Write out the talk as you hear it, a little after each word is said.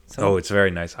Oh, it's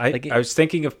very nice. Like I was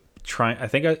thinking of trying. I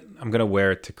think I'm gonna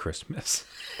wear it to Christmas.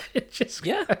 It just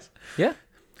yeah.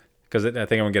 because I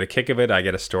think I'm gonna get a kick of it. I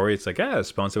get a story. It's like it's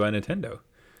sponsored by Nintendo.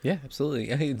 Yeah,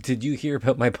 absolutely. Did you hear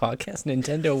about my podcast?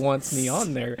 Nintendo wants me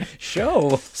on their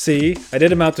show. See, I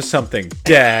did amount to something,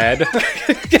 Dad.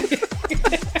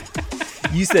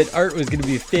 You said art was going to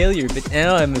be a failure, but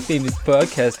now I'm a famous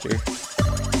podcaster.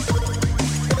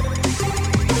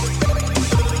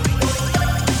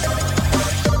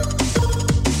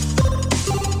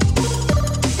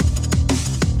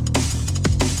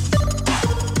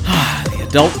 The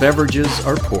adult beverages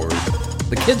are poured.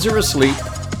 The kids are asleep.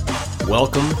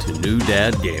 Welcome to New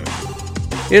Dad Gaming.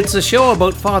 It's a show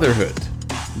about fatherhood,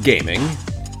 gaming,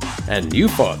 and new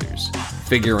fathers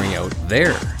figuring out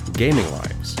their gaming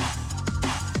lives.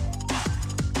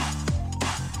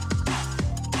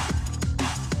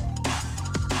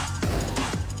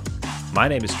 My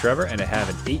name is Trevor, and I have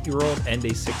an 8-year-old and a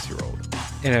 6-year-old.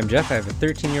 And I'm Jeff. I have a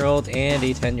 13-year-old and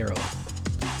a 10-year-old.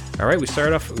 All right, we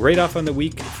start off right off on the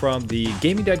week from the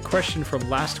Gaming Dad question from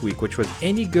last week, which was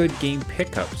any good game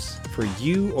pickups for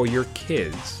you or your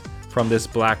kids from this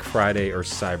Black Friday or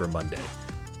Cyber Monday.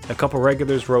 A couple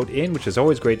regulars wrote in, which is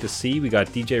always great to see. We got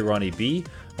DJ Ronnie B,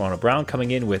 Ronald Brown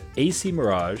coming in with AC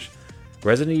Mirage,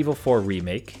 Resident Evil 4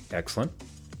 Remake, excellent,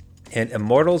 and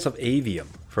Immortals of Avium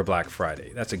for Black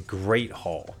Friday. That's a great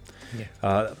haul.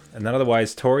 Yeah. And then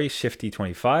otherwise, Tori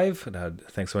Shifty25,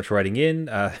 thanks so much for writing in.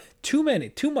 Too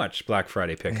much Black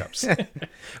Friday pickups.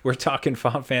 We're talking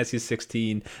Final Fantasy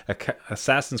 16,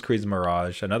 Assassin's Creed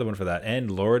Mirage, another one for that,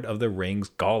 and Lord of the Rings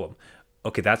Gollum.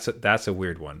 Okay, that's a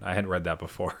weird one. I hadn't read that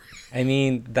before. I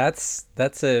mean,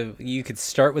 you could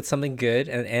start with something good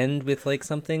and end with like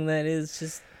something that is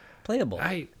just playable.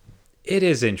 It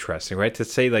is interesting, right? To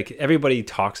say like everybody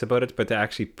talks about it, but to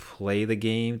actually play the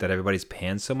game that everybody's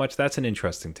paying so much, that's an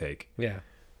interesting take. Yeah.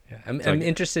 I'm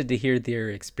interested to hear their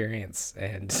experience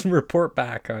and report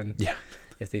back on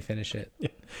if they finish it. Yeah.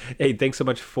 Hey, thanks so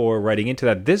much for writing into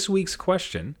that. This week's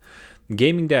question,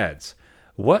 Gaming Dads,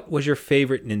 what was your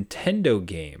favorite Nintendo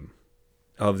game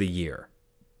of the year?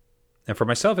 And for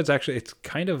myself, it's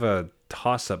kind of a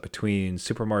toss-up between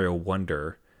Super Mario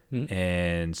Wonder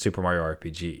and Super Mario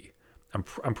RPG.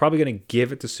 I'm probably going to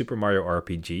give it to Super Mario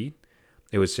RPG.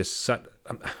 It was just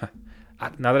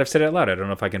now that I've said it out loud, I don't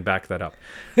know if I can back that up.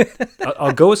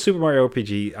 I'll go with Super Mario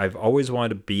RPG. I've always wanted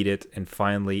to beat it, and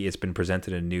finally it's been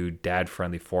presented in a new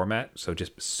dad-friendly format, so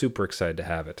just super excited to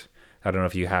have it. I don't know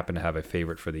if you happen to have a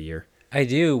favorite for the year. I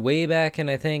do. Way back in,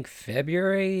 I think,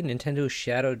 February, Nintendo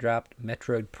Shadow dropped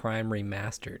Metroid Prime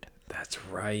Remastered. That's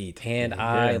right. And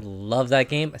I love that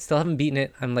game. I still haven't beaten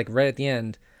it. I'm like right at the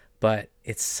end, but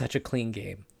it's such a clean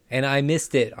game. And I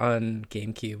missed it on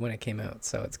GameCube when it came out,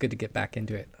 so it's good to get back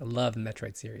into it. I love the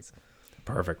Metroid series.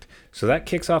 Perfect. So that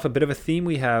kicks off a bit of a theme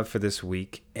we have for this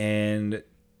week. And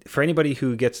for anybody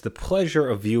who gets the pleasure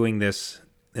of viewing this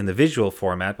in the visual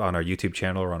format on our YouTube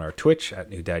channel or on our Twitch at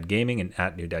New Dad Gaming and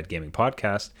at New Dad Gaming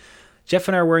Podcast, Jeff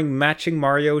and I are wearing matching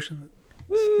Mario shirts.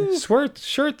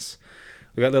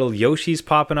 We got little Yoshis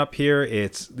popping up here.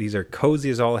 These are cozy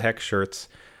as all heck shirts.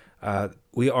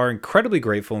 We are incredibly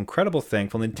grateful, incredibly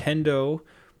thankful. Nintendo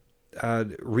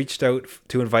reached out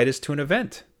to invite us to an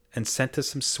event and sent us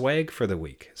some swag for the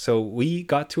week. So we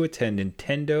got to attend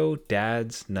Nintendo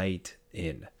Dad's Night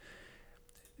In.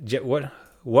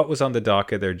 What was on the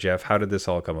docket there, Jeff? How did this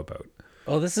all come about?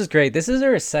 Oh, this is great. This is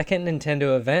our second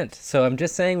Nintendo event. So I'm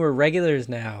just saying we're regulars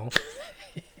now.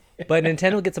 But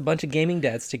Nintendo gets a bunch of gaming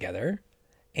dads together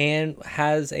and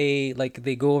has they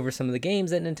go over some of the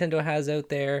games that Nintendo has out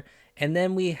there. And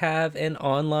then we have an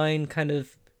online kind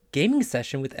of gaming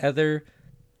session with other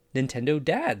Nintendo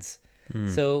dads.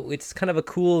 So it's kind of a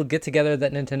cool get together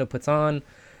that Nintendo puts on.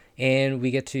 And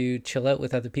we get to chill out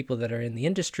with other people that are in the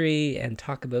industry and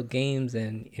talk about games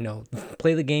and,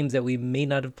 play the games that we may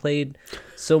not have played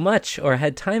so much or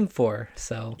had time for.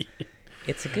 So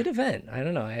it's a good event. I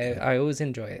don't know. I always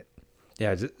enjoy it.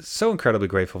 Yeah, so incredibly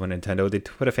grateful for Nintendo. They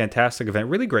put a fantastic event.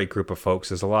 Really great group of folks.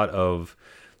 There's a lot of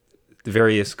the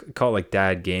various, call it like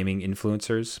dad gaming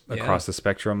influencers across the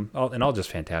spectrum. All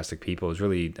just fantastic people. It was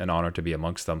really an honor to be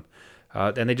amongst them.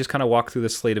 And they just kind of walked through the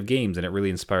slate of games, and it really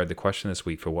inspired the question this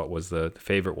week for what was the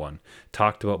favorite one.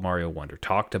 Talked about Mario Wonder,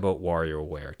 talked about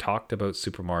WarioWare, talked about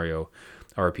Super Mario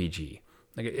RPG.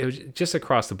 Like it was just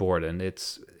across the board, and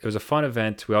it was a fun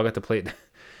event. We all got to play it.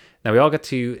 Now we all got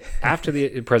to, after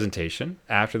the presentation,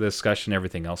 after the discussion,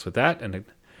 everything else with that, and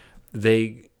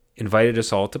they invited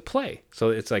us all to play.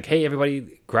 So it's like, hey,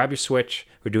 everybody, grab your Switch.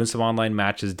 We're doing some online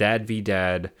matches, Dad v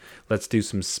Dad. Let's do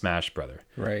some Smash Brother.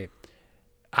 Right.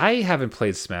 I haven't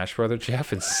played Smash Brother,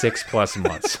 Jeff, in 6+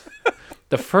 months.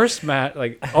 The first match,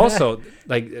 like, also,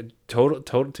 like, total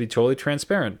to be totally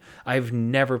transparent, I've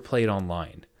never played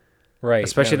online, Right?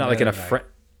 especially not like in a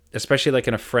especially like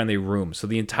in a friendly room. So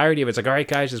the entirety of it's like, all right,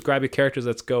 guys, just grab your characters,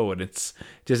 let's go, and it's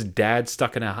just dad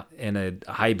stuck in a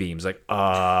high beam. It's like,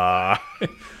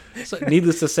 So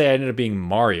needless to say, I ended up being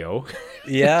Mario.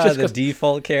 Yeah, the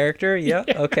default character. Yeah,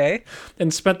 okay.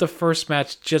 And spent the first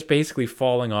match just basically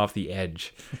falling off the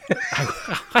edge.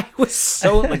 I was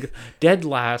so like dead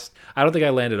last. I don't think I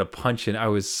landed a punch in. I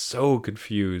was so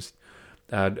confused.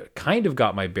 Kind of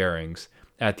got my bearings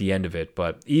at the end of it,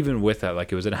 but even with that,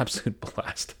 like, it was an absolute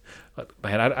blast.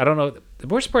 Man, I don't know. The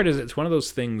worst part is it's one of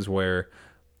those things where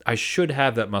I should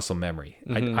have that muscle memory.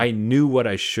 I knew what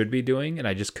I should be doing, and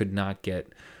I just could not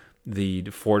get the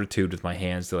fortitude with my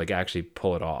hands to like actually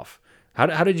pull it off.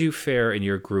 How did you fare in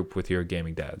your group with your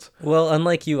gaming dads? Well,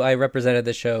 unlike you, I represented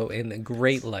the show in a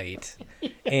great light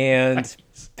and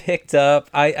picked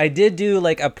up. I did do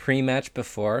like a pre-match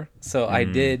before, so I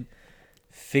did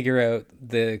figure out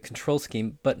the control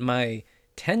scheme, but my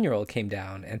 10-year-old came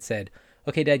down and said,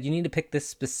 okay, Dad, you need to pick this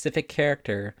specific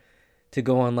character to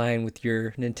go online with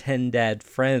your Nintendo Dad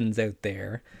friends out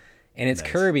there. And it's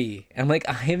nice. Kirby. I'm like,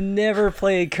 I have never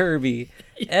played Kirby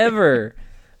ever,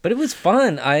 but it was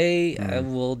fun. I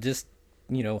will just,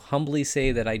 humbly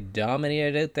say that I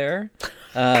dominated it there.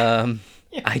 I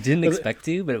didn't expect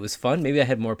to, but it was fun. Maybe I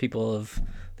had more people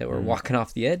that were walking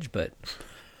off the edge, but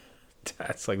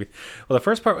that's like, well, the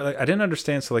first part, like, I didn't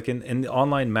understand. So like in the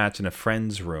online match in a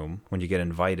friend's room, when you get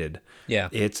invited,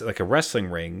 it's like a wrestling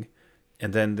ring.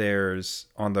 And then there's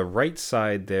on the right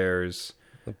side, there's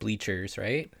the bleachers,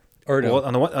 right? Or no. Well,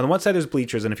 on the one side there's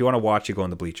bleachers, and if you want to watch, you go in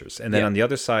the bleachers. And then on the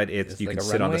other side, it's you like can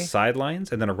sit runway? On the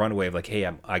sidelines, and then a runway of like,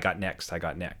 hey, I got next.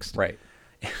 Right.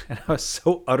 And I was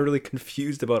so utterly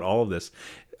confused about all of this.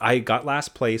 I got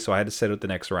last place, so I had to sit out the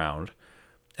next round,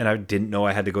 and I didn't know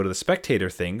I had to go to the spectator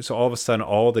thing. So all of a sudden,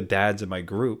 all the dads in my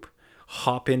group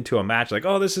hop into a match like,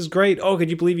 oh, this is great. Oh, could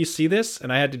you believe you see this?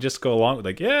 And I had to just go along with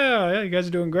like, yeah, you guys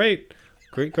are doing great.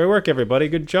 Great work, everybody.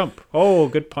 Good jump. Oh,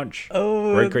 good punch.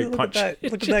 Oh, great punch. Look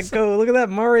at that go. Look at that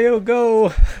Mario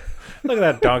go. Look at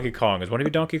that Donkey Kong. Is one of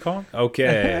you Donkey Kong?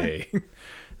 Okay.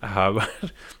 But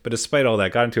despite all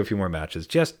that, got into a few more matches.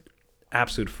 Just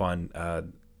absolute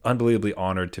fun. Unbelievably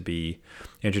honored to be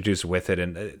introduced with it.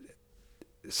 And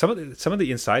some of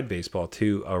the inside baseball,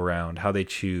 too, around how they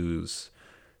choose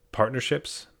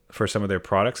partnerships for some of their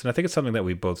products. And I think it's something that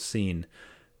we've both seen.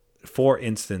 For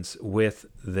instance, with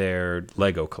their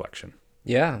Lego collection.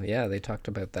 Yeah, they talked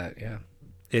about that. Yeah,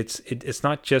 it's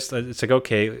not just it's like,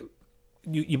 okay,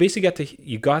 you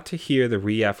basically got to hear the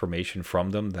reaffirmation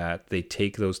from them that they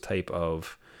take those type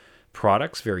of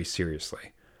products very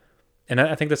seriously, and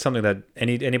I think that's something that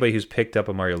anybody who's picked up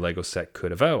a Mario Lego set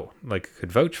could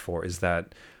vouch for, is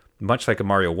that much like a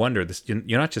Mario Wonder,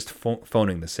 you're not just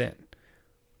phoning this in.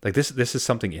 Like this is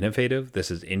something innovative.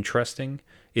 This is interesting.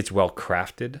 It's well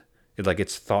crafted.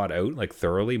 It's thought out like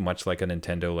thoroughly, much like a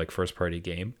Nintendo like first party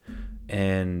game.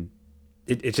 And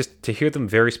it just to hear them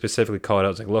very specifically call it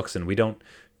out, it's like, listen, we don't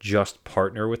just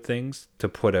partner with things to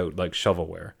put out like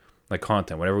shovelware, like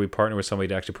content. Whenever we partner with somebody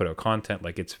to actually put out content,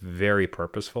 like it's very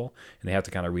purposeful, and they have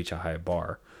to kind of reach a high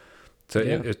bar.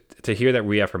 So to hear that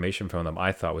reaffirmation from them,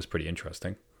 I thought was pretty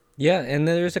interesting. Yeah, and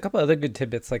then there's a couple other good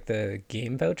tidbits like the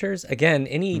game vouchers. Again,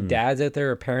 any dads out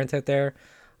there or parents out there,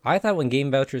 I thought when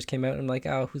game vouchers came out, I'm like,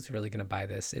 oh, who's really going to buy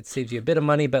this? It saves you a bit of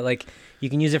money, but like you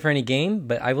can use it for any game.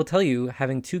 But I will tell you,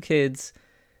 having 2 kids,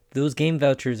 those game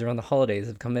vouchers around the holidays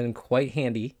have come in quite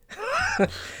handy.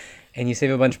 And you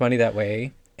save a bunch of money that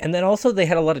way. And then also they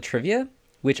had a lot of trivia,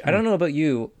 which I don't know about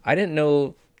you. I didn't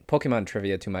know Pokemon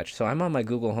trivia too much. So I'm on my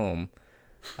Google Home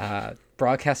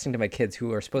broadcasting to my kids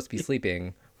who are supposed to be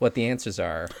sleeping what the answers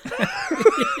are.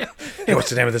 Hey,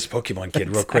 what's the name of this Pokemon kid?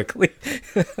 Real quick.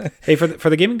 Hey, for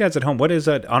the gaming dads at home, what is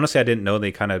that? Honestly, I didn't know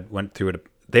they kind of went through it.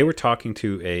 They were talking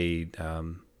to a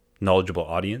knowledgeable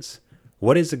audience.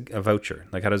 What is a voucher?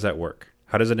 Like, how does that work?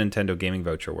 How does a Nintendo gaming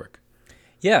voucher work?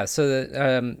 Yeah,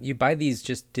 so you buy these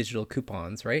just digital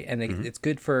coupons, right? And it's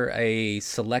good for a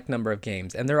select number of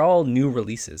games. And they're all new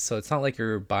releases, so it's not like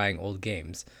you're buying old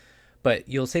games. But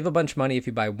you'll save a bunch of money if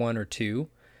you buy 1 or 2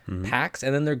 packs,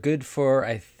 and then they're good for,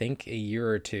 I think, a year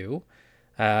or 2.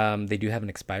 They do have an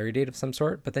expiry date of some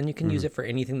sort, but then you can use it for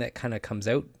anything that kind of comes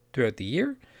out throughout the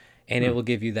year, and it will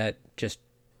give you that just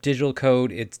digital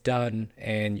code. It's done,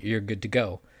 and you're good to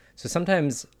go. So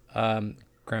sometimes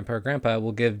grandpa or grandpa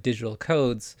will give digital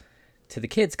codes to the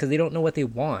kids because they don't know what they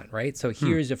want, right? So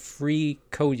here's a free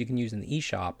code you can use in the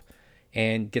eShop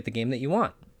and get the game that you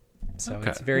want. So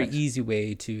it's a very easy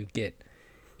way to get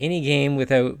any game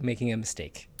without making a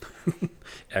mistake.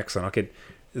 Excellent. Okay,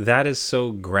 that is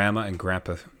so grandma and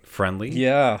grandpa friendly.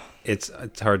 Yeah. It's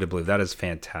hard to believe. That is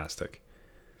fantastic.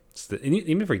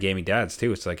 Even for gaming dads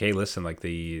too. It's like, hey, listen, like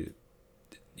you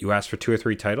asked for 2 or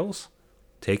 3 titles,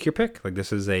 take your pick. Like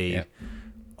this is a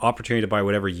opportunity to buy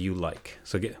whatever you like.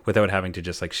 So without having to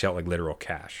just like shout like literal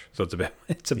cash. So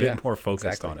it's a bit more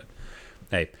focused on it.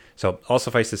 Hey, so all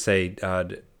suffice to say,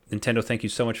 Nintendo, thank you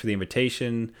so much for the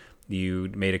invitation.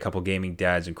 You made a couple gaming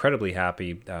dads incredibly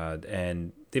happy,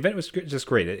 and the event was just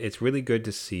great. It's really good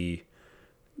to see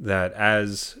that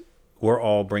as we're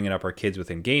all bringing up our kids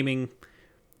within gaming,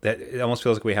 that it almost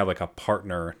feels like we have like a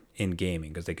partner in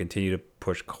gaming because they continue to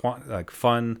push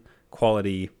fun,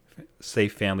 quality,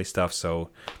 safe family stuff. So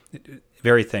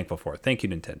very thankful for it. Thank you,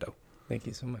 Nintendo. Thank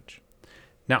you so much.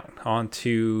 Now on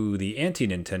to the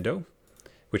anti-Nintendo,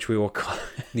 which we will call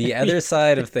the other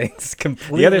side of things.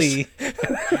 Completely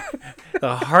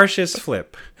the harshest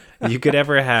flip you could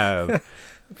ever have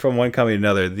from one company to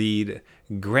another. The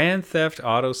Grand Theft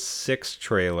Auto 6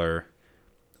 trailer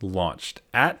launched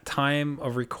at time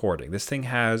of recording. This thing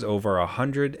has over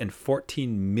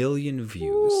 114 million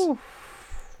views. Ooh.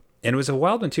 And it was a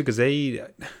wild one too, because I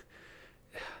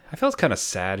felt kind of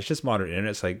sad. It's just modern internet.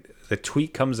 It's like the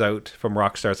tweet comes out from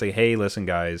Rockstar saying, hey, listen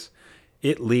guys,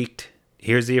 it leaked.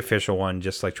 Here's the official one.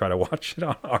 Just like try to watch it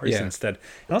on ours instead.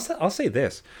 And I'll say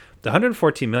this, the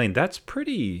 114 million, that's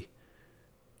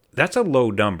a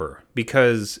low number,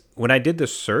 because when I did the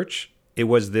search, it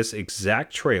was this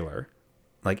exact trailer,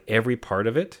 like every part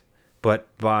of it,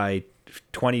 but by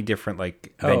 20 different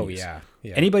like venues. Oh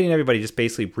yeah. Anybody and everybody just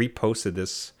basically reposted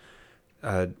this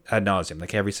ad nauseum,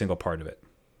 like every single part of it.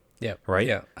 Yeah. Right.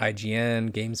 Yeah.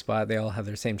 IGN, GameSpot, they all have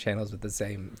their same channels with the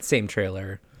same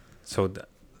trailer. So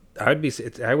I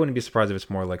wouldn't be surprised if it's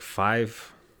more like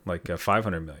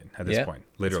 500 million at this point,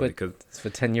 literally, because that's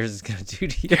what 10 years is going to do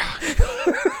to you.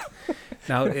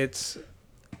 Now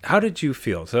how did you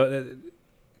feel? So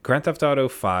Grand Theft Auto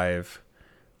 5,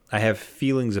 I have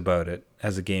feelings about it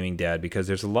as a gaming dad, because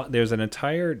there's an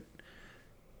entire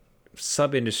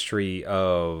sub-industry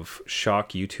of shock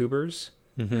YouTubers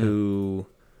who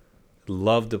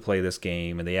love to play this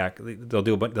game, and they'll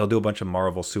do a bunch of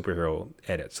Marvel superhero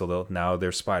edits. So now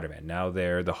they're Spider-Man, now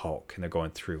they're the Hulk, and they're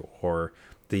going through, or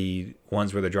the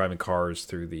ones where they're driving cars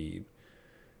through the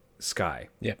sky.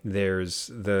 Yeah. There's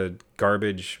the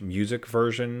garbage music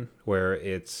version where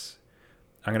I'm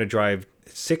going to drive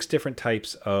 6 different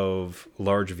types of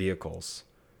large vehicles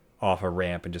off a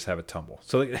ramp and just have it tumble.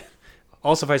 So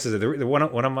all suffices that one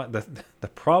of the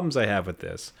problems I have with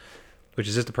this, which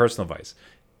is just a personal vice,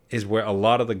 is where a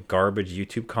lot of the garbage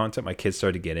YouTube content my kids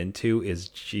started to get into is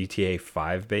GTA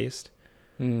 5 based.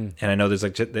 And I know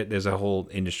there's a whole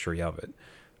industry of it.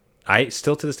 I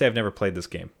still to this day, I've never played this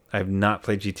game. I have not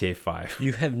played GTA 5.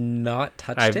 You have not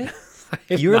touched it?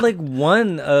 You're like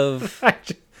one of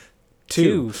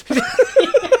 2.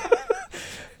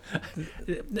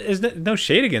 There's no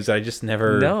shade against it. I just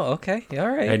never. No, okay. All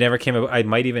right. I never came. I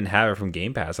might even have it from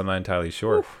Game Pass. I'm not entirely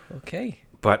sure. Oof, okay.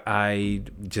 But I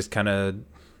just kind of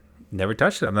never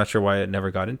touched it. I'm not sure why I never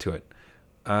got into it.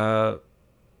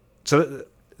 So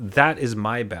that is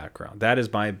my background. That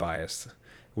is my bias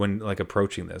when like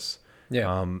approaching this.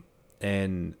 Yeah.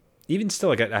 And even still,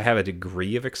 like I have a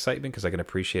degree of excitement because I can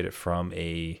appreciate it from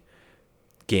a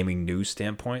gaming news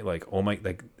standpoint. Like,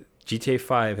 like GTA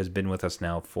 5 has been with us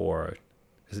now for,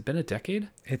 has it been a decade?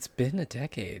 It's been a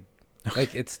decade.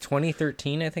 Like it's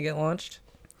 2013, I think it launched.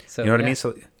 So you know what I mean?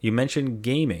 So you mentioned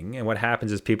gaming, and what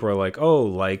happens is people are like, oh,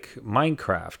 like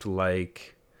Minecraft,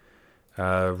 like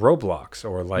Roblox,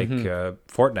 or like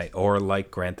Fortnite, or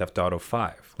like Grand Theft Auto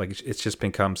 5. Like it's just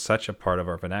become such a part of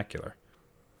our vernacular.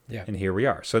 Yeah. And here we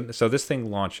are. So this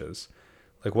thing launches.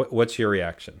 Like what's your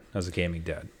reaction as a gaming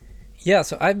dad? Yeah,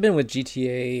 so I've been with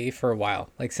GTA for a while,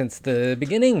 like since the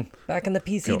beginning, back in the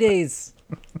PC days.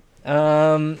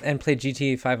 And played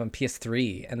GTA 5 on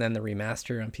PS3, and then the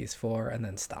remaster on PS4, and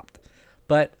then stopped.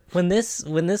 But when this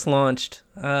launched,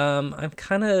 I've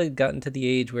kind of gotten to the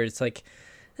age where it's like,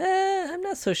 I'm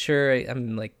not so sure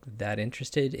I'm like that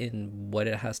interested in what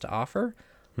it has to offer.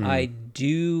 I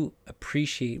do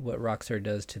appreciate what Rockstar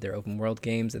does to their open world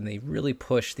games, and they really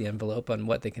push the envelope on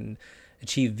what they can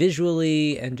achieve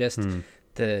visually, and just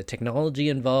the technology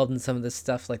involved in some of this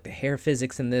stuff. Like the hair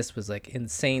physics in this was like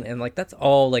insane, and like that's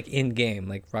all like in game.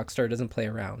 Like Rockstar doesn't play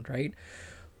around, right?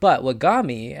 But what got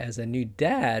me as a new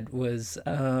dad was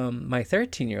my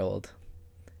 13-year-old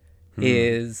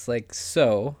is like,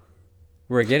 so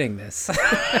we're getting this.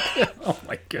 Oh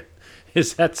my god,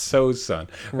 is that so, son?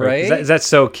 Right? Is that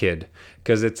so, kid?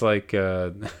 Because it's like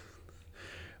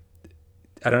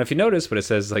I don't know if you noticed, but it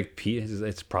says like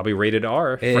it's probably rated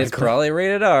R. It's probably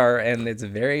rated R, and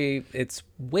it's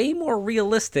way more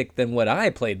realistic than what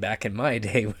I played back in my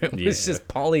day, where it was just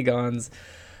polygons.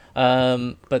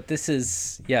 But this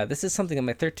is something that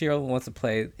my 13-year-old wants to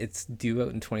play. It's due out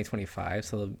in 2025,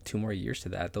 so 2 more years to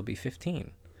that. They'll be 15.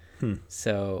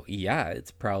 So yeah,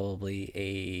 it's probably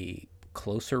a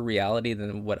closer reality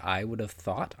than what I would have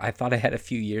thought. I thought I had a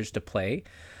few years to play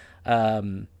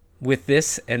with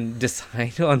this and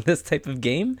decide on this type of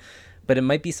game, but it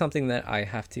might be something that I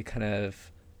have to kind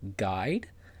of guide.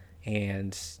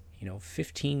 And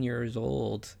 15 years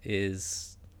old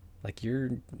is like you're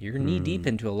knee deep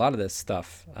into a lot of this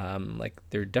stuff. Like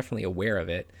they're definitely aware of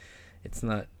it. It's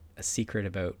not a secret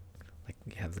about like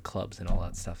you have the clubs and all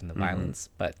that stuff and the violence,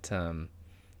 but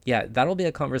yeah, that'll be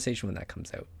a conversation when that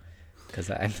comes out, because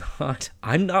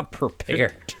I'm not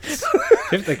prepared.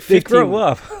 Like 15, they grow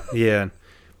up. Yeah.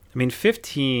 I mean,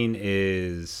 15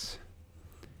 is...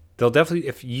 They'll definitely...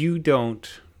 If you don't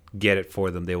get it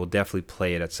for them, they will definitely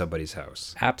play it at somebody's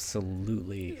house.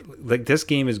 Absolutely. Like, this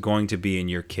game is going to be in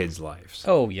your kids' lives.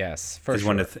 Oh, yes. For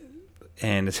sure.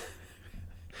 And it's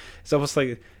almost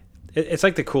like... It's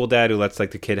like the cool dad who lets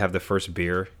like the kid have the first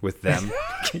beer with them.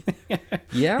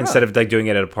 Yeah. Instead of like doing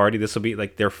it at a party, this will be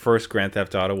like their first Grand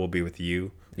Theft Auto will be with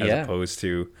you as opposed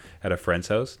to at a friend's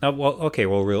house. Now,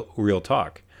 real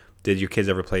talk. Did your kids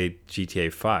ever play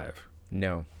GTA 5?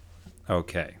 No.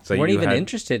 Okay. So weren't even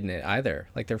interested in it either.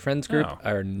 Like their friends group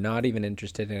are not even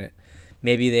interested in it.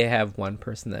 Maybe they have one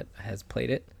person that has played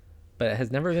it, but it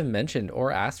has never been mentioned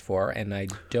or asked for, and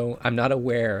I'm not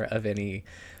aware of any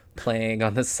playing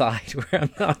on the side where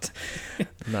I'm not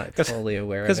totally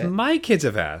aware of it. Because my kids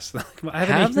have asked.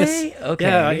 Have they? Okay.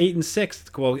 Yeah, 8 and 6.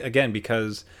 Well, again,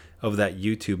 because of that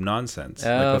YouTube nonsense.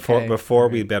 Oh, like before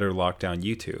we better lock down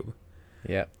YouTube.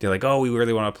 Yeah. They're like, oh, we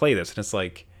really want to play this. And it's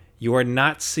like, you are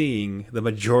not seeing the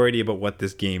majority about what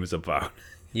this game is about.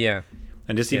 Yeah.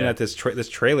 And just even at this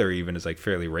trailer even is like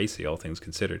fairly racy, all things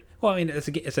considered. Well, I mean,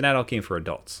 it's an adult game for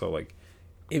adults. So like,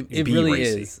 it really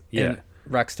racy. is. Yeah. And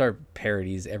Rockstar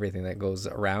parodies everything that goes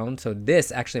around. So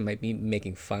this actually might be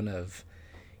making fun of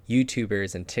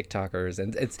YouTubers and TikTokers,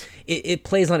 and it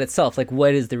plays on itself. Like,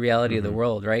 what is the reality of the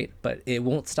world, right? But it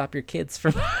won't stop your kids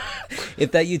from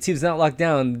if that YouTube's not locked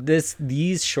down,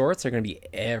 these shorts are going to be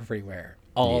everywhere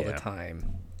all the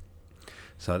time.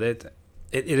 So that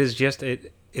it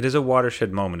is a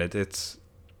watershed moment. It's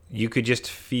you could just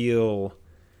feel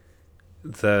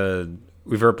the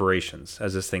reverberations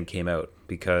as this thing came out,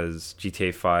 because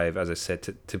GTA 5, as I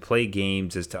said, to play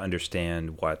games is to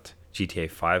understand what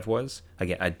GTA 5 was.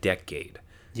 Again, a decade.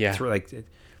 Yeah. It's like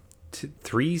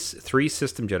three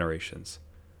system generations,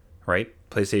 right?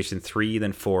 PlayStation 3,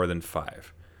 then 4, then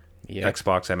 5. Yeah.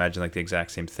 Xbox, I imagine like the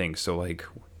exact same thing. So like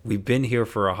we've been here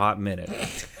for a hot minute,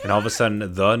 and all of a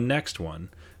sudden the next one,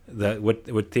 that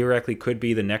what theoretically could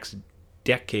be the next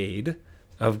decade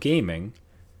of gaming,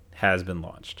 has been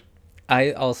launched.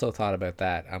 I also thought about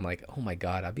that. I'm like, oh my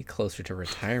God, I'll be closer to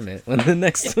retirement when the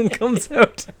next one comes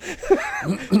out.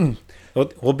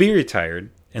 We'll be retired,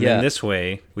 and then this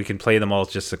way we can play them all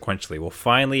just sequentially. We'll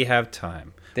finally have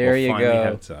time. There you go.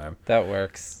 Have time. That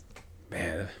works.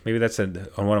 Man, maybe that's on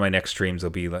one of my next streams.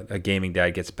 There'll be like a gaming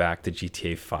dad gets back to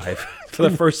GTA 5 for the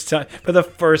first time.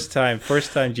 First time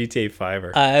GTA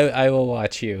 5er. I will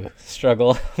watch you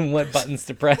struggle what buttons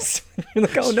to press. You're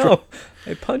like, oh no,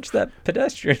 I punched that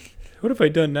pedestrian. What have I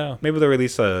done now? Maybe they'll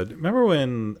release remember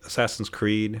when Assassin's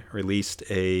Creed released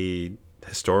a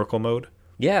historical mode?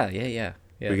 Yeah.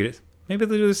 Maybe they'll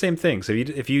do the same thing. So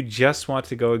if you just want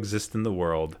to go exist in the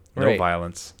world, no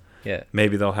violence,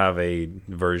 maybe they'll have a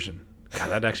version. God,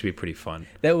 that'd actually be pretty fun.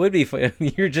 That would be fun.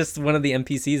 You're just one of the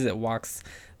NPCs that walks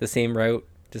the same route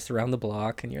just around the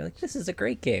block, and you're like, this is a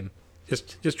great game.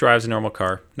 Just drives a normal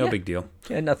car. No big deal.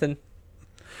 Yeah, nothing.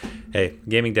 Hey,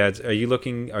 gaming dads, what's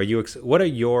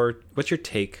your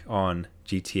take on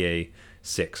GTA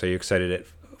 6? Are you excited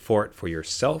for it for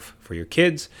yourself, for your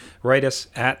kids? Write us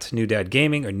at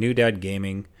newdadgaming or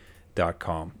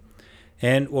newdadgaming.com.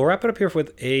 And we'll wrap it up here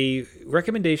with a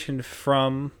recommendation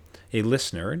from a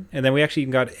listener, and then we actually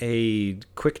got a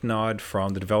quick nod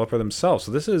from the developer themselves.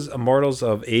 So this is Immortals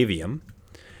of Avium,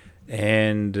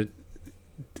 and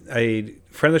a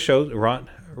friend of the show,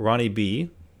 Ronnie B,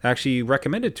 actually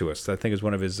recommended to us. I think it was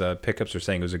one of his pickups, or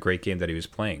saying it was a great game that he was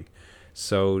playing.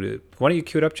 So why don't you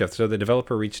cue it up, Jeff? So the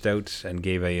developer reached out and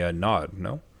gave a nod,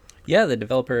 no? Yeah, the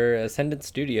developer Ascendant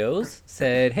Studios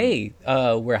said, hey,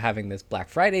 we're having this Black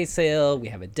Friday sale. We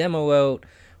have a demo out.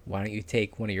 Why don't you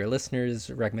take one of your listeners'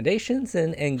 recommendations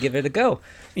and give it a go?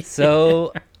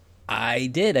 So I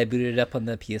did. I booted it up on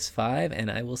the PS5, and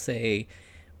I will say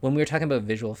when we were talking about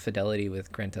visual fidelity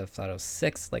with Grand Theft Auto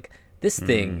 6, like this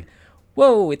thing,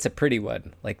 whoa, it's a pretty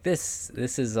one. Like this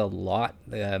is a lot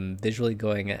visually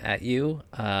going at you.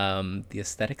 The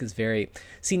aesthetic is very,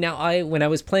 see now when I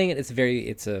was playing it,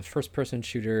 it's a first person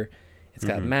shooter. It's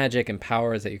got magic and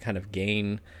powers that you kind of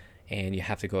gain, and you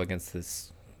have to go against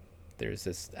there's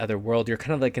this other world. You're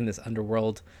kind of like in this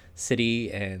underworld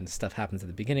city, and stuff happens at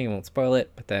the beginning. I won't spoil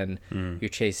it, but then you're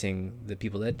chasing the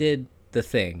people that did the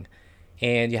thing,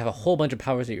 and you have a whole bunch of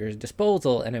powers at your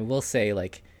disposal. And I will say,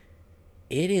 like,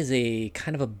 it is a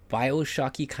kind of a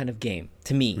BioShocky kind of game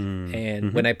to me.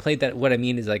 And when I played that, what I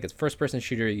mean is, like, it's first person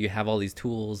shooter. You have all these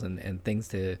tools and things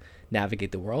to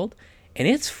navigate the world, and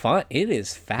it's fun. It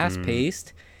is fast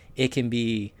paced. It can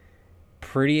be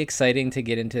pretty exciting to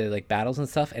get into like battles and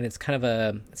stuff, and it's kind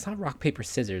of it's not rock paper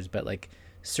scissors, but like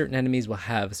certain enemies will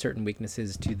have certain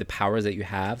weaknesses to the powers that you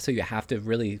have, so you have to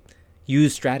really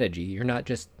use strategy. You're not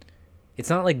just, it's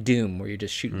not like Doom where you're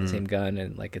just shooting the same gun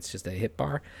and like it's just a hit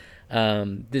bar.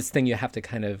 This thing, you have to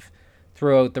kind of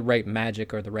throw out the right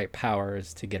magic or the right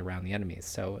powers to get around the enemies,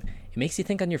 so it makes you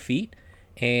think on your feet.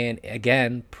 And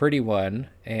again, pretty one,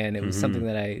 and it was something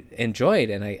that I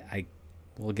enjoyed, and I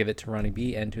we'll give it to Ronnie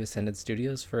B and to Ascended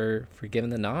Studios for giving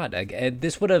the nod.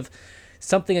 This would have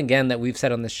something, again, that we've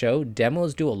said on the show.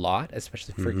 Demos do a lot,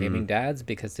 especially for gaming dads,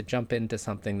 because to jump into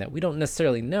something that we don't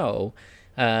necessarily know,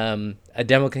 a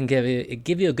demo can give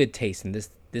you a good taste, and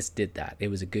this did that. It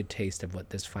was a good taste of what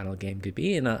this final game could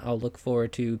be, and I'll look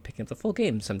forward to picking up the full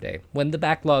game someday when the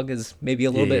backlog is maybe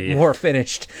a little bit more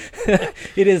finished.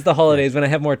 It is the holidays when I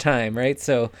have more time, right?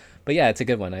 So, but yeah, it's a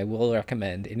good one. I will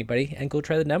recommend anybody and go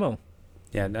try the demo.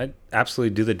 Yeah, I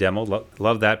absolutely do the demo.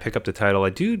 Love that. Pick up the title.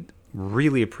 I do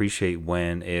really appreciate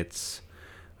when it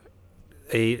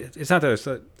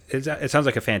sounds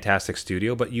like a fantastic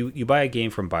studio, but you buy a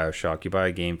game from BioShock, you buy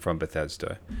a game from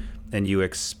Bethesda, and you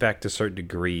expect a certain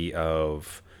degree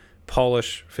of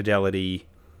polish, fidelity,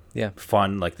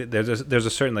 fun. Like there's a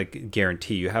certain like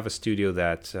guarantee. You have a studio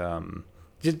that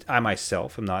I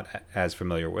myself am not as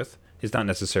familiar with. It's not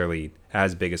necessarily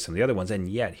as big as some of the other ones, and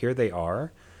yet here they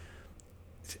are.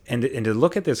 And to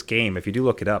look at this game, if you do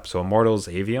look it up, so Immortals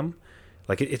Avium,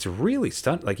 like it's really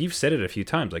stunning. Like you've said it a few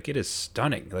times, like it is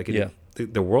stunning. Like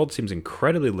the world seems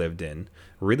incredibly lived in,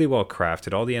 really well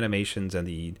crafted. All the animations and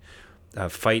the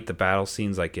the battle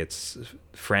scenes, like it's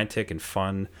frantic and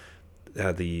fun.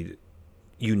 The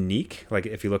unique, like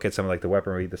if you look at some of like the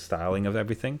weaponry, the styling of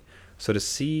everything. So to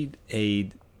see a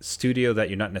studio that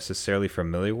you're not necessarily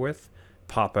familiar with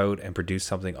pop out and produce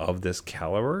something of this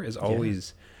caliber is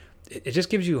always... It just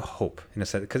gives you hope in a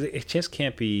sense, because it just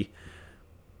can't be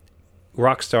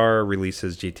Rockstar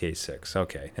releases GTA 6,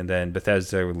 okay, and then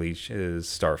Bethesda releases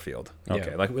Starfield,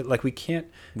 okay. Like we can't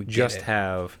just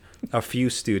have a few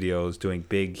studios doing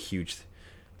big, huge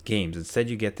games. Instead,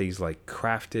 you get these like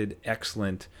crafted,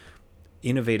 excellent,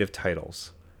 innovative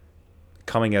titles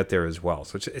coming out there as well.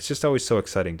 So it's just always so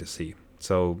exciting to see.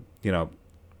 So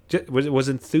was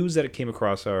enthused that it came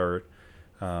across our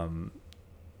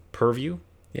purview.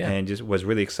 Yeah, and just was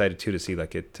really excited too to see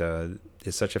like it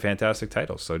is such a fantastic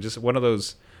title. So just one of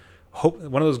those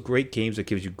great games that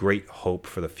gives you great hope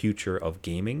for the future of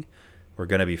gaming. We're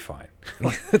gonna be fine.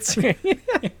 That's right.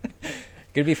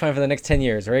 Gonna be fine for the next 10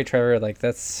 years, right, Trevor? Like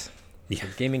that's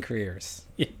gaming careers.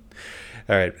 Yeah.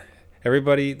 All right,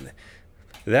 everybody.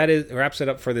 That wraps it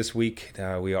up for this week.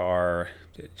 We are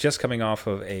just coming off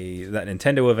of that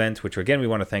Nintendo event, which again we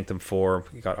want to thank them for.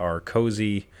 We got our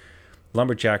cozy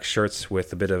lumberjack shirts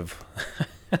with a bit of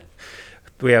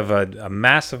we have a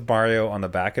massive Mario on the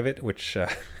back of it, which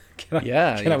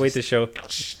cannot wait to show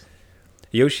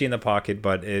Yoshi in the pocket.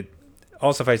 But it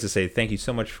also suffice to say, thank you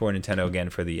so much for Nintendo again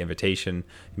for the invitation.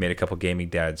 You made a couple gaming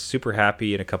dads super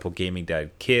happy, and a couple gaming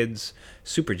dad kids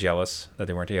super jealous that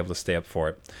they weren't able to stay up for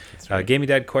it. Right. Gaming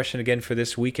dad question again for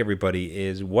this week, everybody,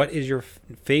 is what is your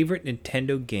favorite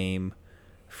Nintendo game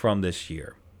from this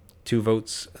year? 2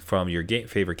 votes from your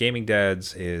favorite gaming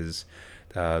dads is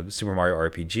Super Mario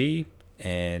RPG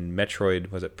and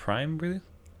Metroid. Was it Prime, really?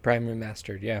 Prime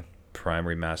Remastered, yeah. Prime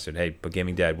Remastered. Hey, but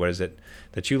gaming dad, what is it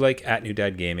that you like? At New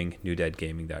Dad Gaming,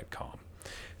 newdadgaming.com.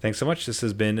 Thanks so much. This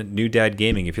has been New Dad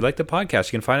Gaming. If you like the podcast,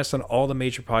 you can find us on all the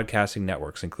major podcasting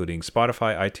networks, including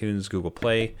Spotify, iTunes, Google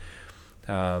Play,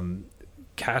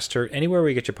 Caster, anywhere where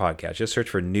you get your podcast. Just search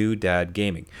for New Dad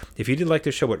Gaming. If you did like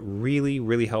the show, what really,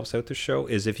 really helps out the show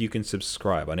is if you can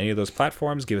subscribe on any of those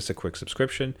platforms. Give us a quick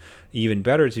subscription. Even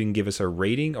better is you can give us a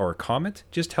rating or a comment.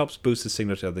 Just helps boost the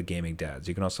signal to other gaming dads.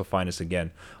 You can also find us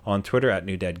again on Twitter at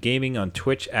New Dad Gaming, on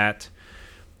Twitch at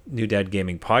New Dad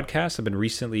Gaming podcast. I've been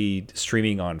recently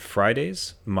streaming on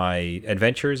Fridays my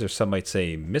adventures, or some might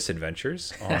say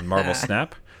misadventures, on Marvel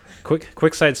Snap.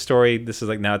 Quick side story. This is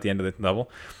like now at the end of the level.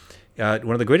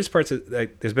 One of the greatest parts is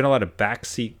there's been a lot of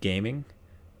backseat gaming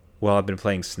while I've been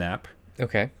playing Snap.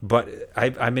 Okay. But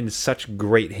I'm in such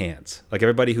great hands. Like,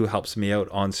 everybody who helps me out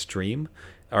on stream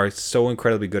are so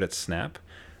incredibly good at Snap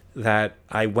that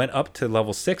I went up to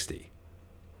level 60.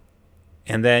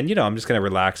 And then, I'm just going to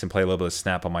relax and play a little bit of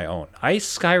Snap on my own. I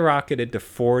skyrocketed to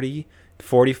 40,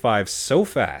 45 so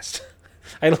fast.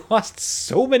 I lost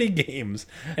so many games.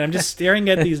 And I'm just staring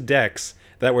at these decks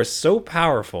that were so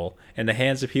powerful in the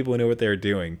hands of people who knew what they were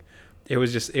doing. It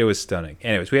was stunning.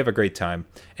 Anyways, we have a great time.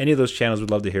 Any of those channels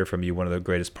would love to hear from you. One of the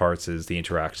greatest parts is the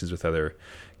interactions with other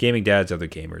gaming dads, other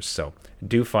gamers. So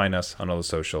do find us on all the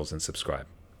socials and subscribe.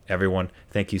 Everyone,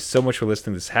 thank you so much for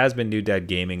listening. This has been New Dad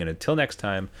Gaming. And until next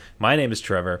time, my name is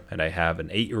Trevor, and I have an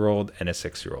 8-year-old and a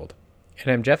 6-year-old.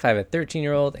 And I'm Jeff. I have a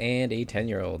 13-year-old and a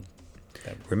 10-year-old.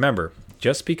 Remember,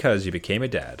 just because you became a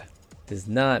dad does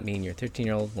not mean your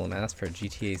 13-year-old won't ask for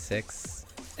GTA 6.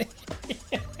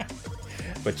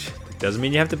 Which doesn't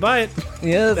mean you have to buy it.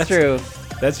 Yeah, that's true.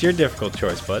 That's your difficult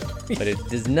choice, bud. But it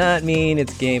does not mean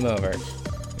it's game over.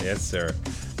 Yes, sir.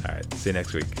 All right. See you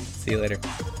next week. See you later.